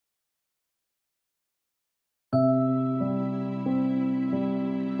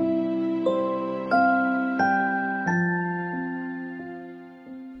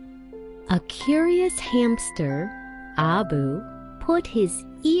A curious hamster, Abu, put his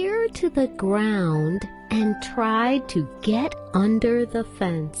ear to the ground and tried to get under the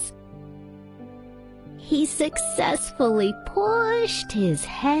fence. He successfully pushed his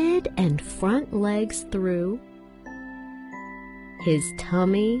head and front legs through. His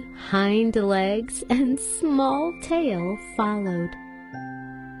tummy, hind legs, and small tail followed.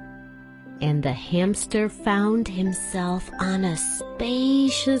 And the hamster found himself on a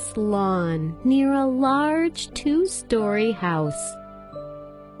spacious lawn near a large 2-story house.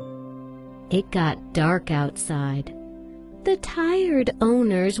 It got dark outside. The tired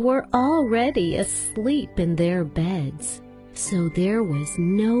owners were already asleep in their beds, so there was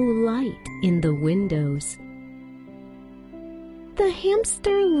no light in the windows. The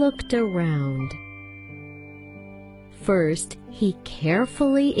hamster looked around. First, he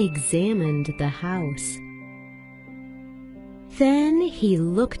carefully examined the house. Then he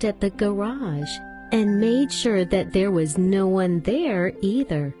looked at the garage and made sure that there was no one there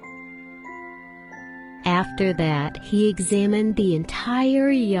either. After that, he examined the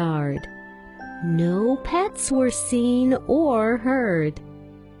entire yard. No pets were seen or heard.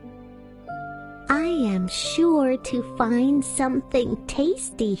 "I am sure to find something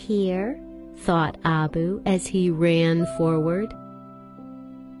tasty here," thought Abu as he ran forward.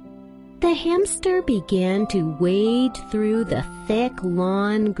 The hamster began to wade through the thick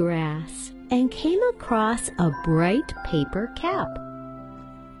lawn grass and came across a bright paper cap.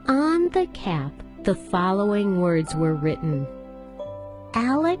 On the cap, the following words were written: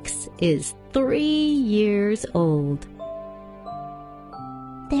 "Alex is 3 years old."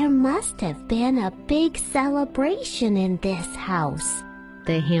 "There must have been a big celebration in this house,"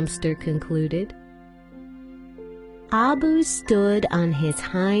 the hamster concluded. Abu stood on his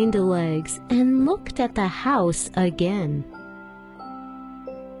hind legs and looked at the house again.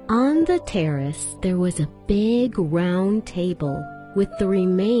 On the terrace, there was a big round table with the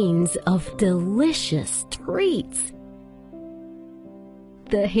remains of delicious treats.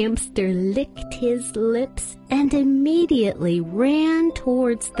 The hamster licked his lips and immediately ran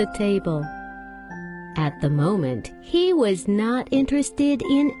towards the table. At the moment, he was not interested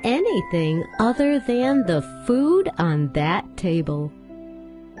in anything other than the food on that table.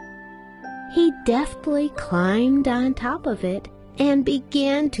 He deftly climbed on top of it and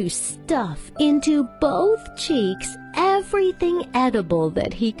began to stuff into both cheeks everything edible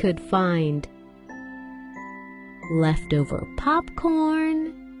that he could find. Leftover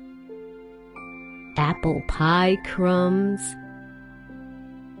popcorn, apple pie crumbs,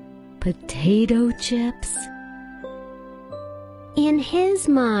 potato chips. In his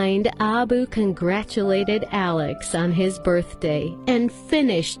mind, Abu congratulated Alex on his birthday and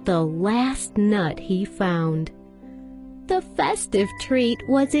finished the last nut he found. The festive treat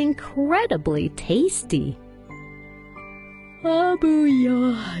was incredibly tasty. Abu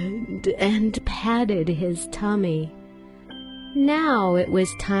yawned and patted his tummy. Now it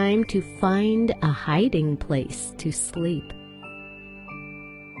was time to find a hiding place to sleep.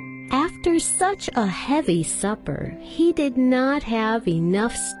 After such a heavy supper, he did not have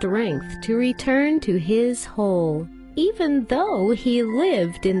enough strength to return to his hole, even though he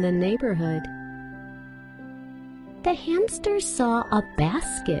lived in the neighborhood. The hamster saw a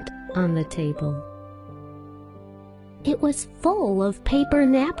basket on the table. It was full of paper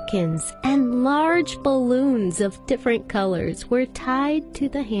napkins, and large balloons of different colors were tied to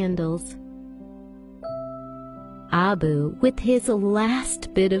the handles. Abu, with his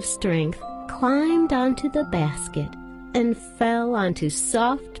last bit of strength, climbed onto the basket and fell onto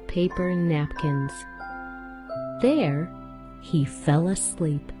soft paper napkins. There, he fell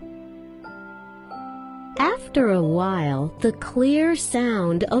asleep. After a while, the clear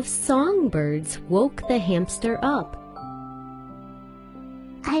sound of songbirds woke the hamster up.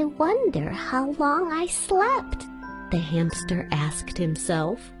 "I wonder how long I slept," the hamster asked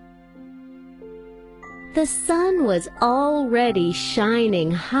himself. The sun was already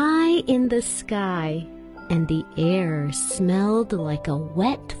shining high in the sky, and the air smelled like a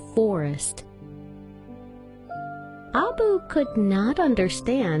wet forest. Abu could not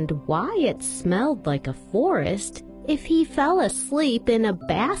understand why it smelled like a forest if he fell asleep in a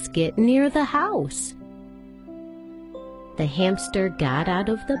basket near the house. The hamster got out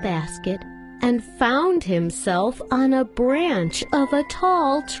of the basket and found himself on a branch of a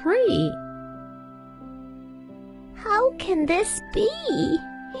tall tree. "How can this be?"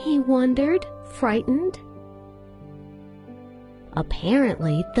 he wondered, frightened.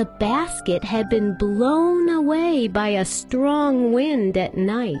 Apparently, the basket had been blown away by a strong wind at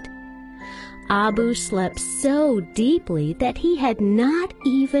night. Abu slept so deeply that he had not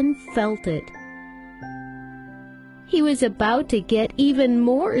even felt it. He was about to get even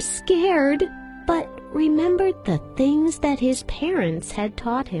more scared, but remembered the things that his parents had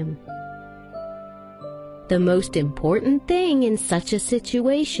taught him. The most important thing in such a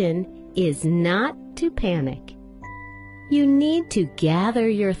situation is not to panic. You need to gather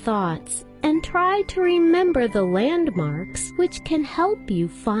your thoughts and try to remember the landmarks which can help you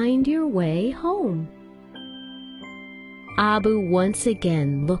find your way home. Abu once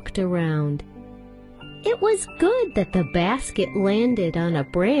again looked around. It was good that the basket landed on a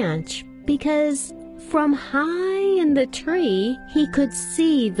branch because from high in the tree he could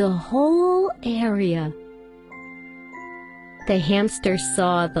see the whole area. The hamster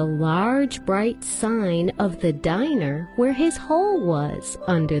saw the large bright sign of the diner where his hole was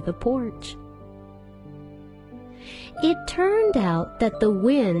under the porch. It turned out that the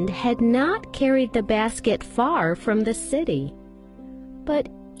wind had not carried the basket far from the city. But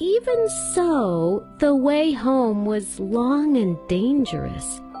even so, the way home was long and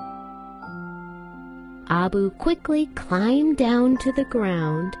dangerous. Abu quickly climbed down to the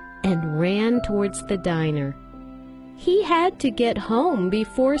ground and ran towards the diner. He had to get home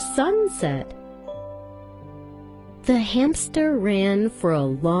before sunset. The hamster ran for a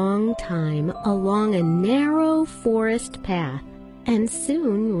long time along a narrow forest path and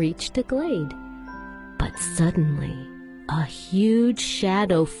soon reached a glade. But suddenly, a huge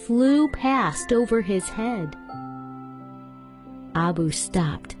shadow flew past over his head. Abu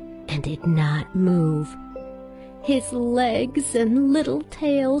stopped and did not move. His legs and little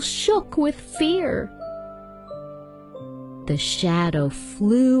tail shook with fear. The shadow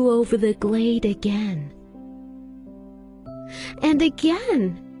flew over the glade again. And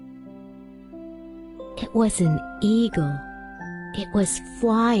again. It was an eagle. It was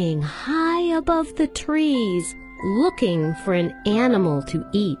flying high above the trees, looking for an animal to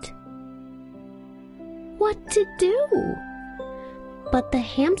eat. What to do? But the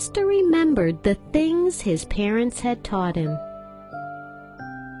hamster remembered the things his parents had taught him.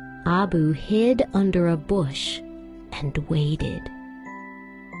 Abu hid under a bush and waited.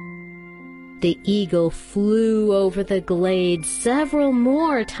 The eagle flew over the glade several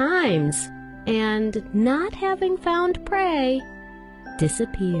more times, and not having found prey,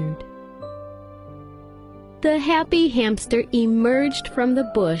 disappeared. The happy hamster emerged from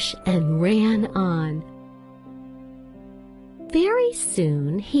the bush and ran on. Very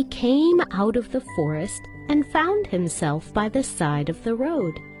soon he came out of the forest and found himself by the side of the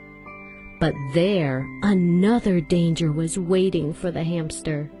road. But there another danger was waiting for the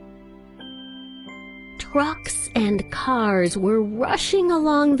hamster. Trucks and cars were rushing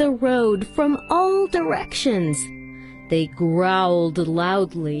along the road from all directions. They growled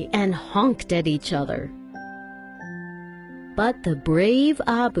loudly and honked at each other. But the brave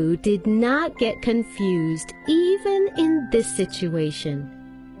Abu did not get confused even in this situation.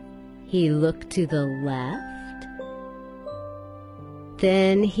 He looked to the left.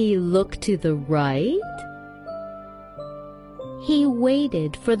 Then he looked to the right. He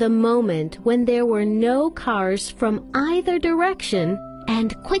waited for the moment when there were no cars from either direction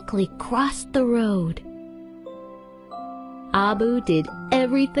and quickly crossed the road. Abu did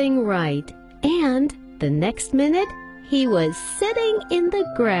everything right, and the next minute he was sitting in the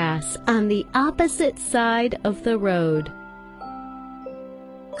grass on the opposite side of the road.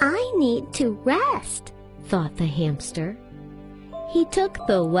 "I need to rest," thought the hamster. He took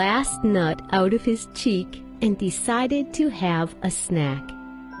the last nut out of his cheek and decided to have a snack.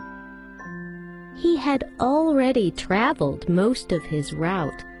 He had already traveled most of his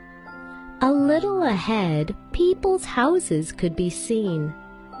route. A little ahead, people's houses could be seen,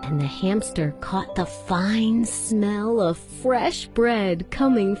 and the hamster caught the fine smell of fresh bread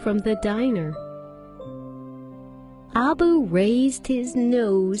coming from the diner. Abu raised his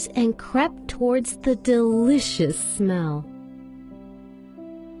nose and crept towards the delicious smell.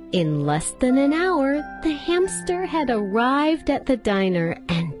 In less than an hour, the hamster had arrived at the diner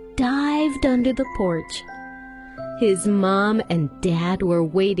and dived under the porch. His mom and dad were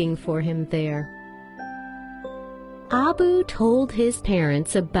waiting for him there. Abu told his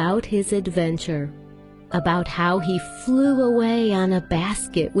parents about his adventure, about how he flew away on a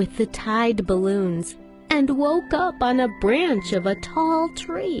basket with the tied balloons and woke up on a branch of a tall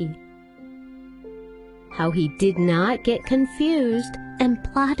tree. How he did not get confused and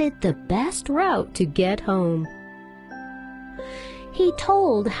plotted the best route to get home. He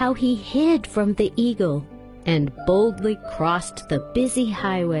told how he hid from the eagle and boldly crossed the busy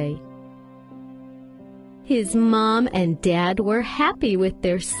highway. His mom and dad were happy with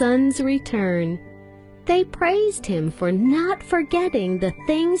their son's return. They praised him for not forgetting the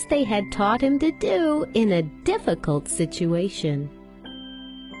things they had taught him to do in a difficult situation.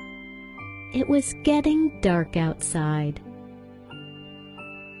 It was getting dark outside.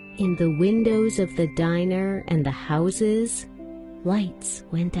 In the windows of the diner and the houses, lights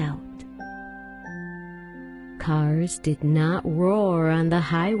went out. Cars did not roar on the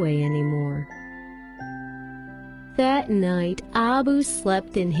highway anymore. That night, Abu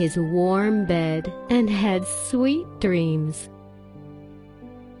slept in his warm bed and had sweet dreams.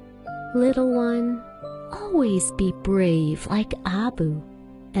 Little one, always be brave like Abu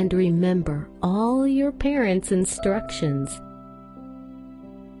and remember all your parents' instructions.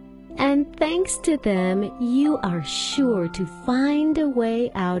 And thanks to them, you are sure to find a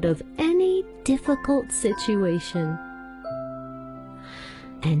way out of any difficult situation.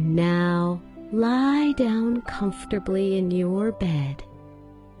 And now, lie down comfortably in your bed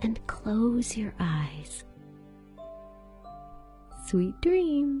and close your eyes. Sweet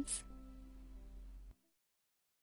dreams.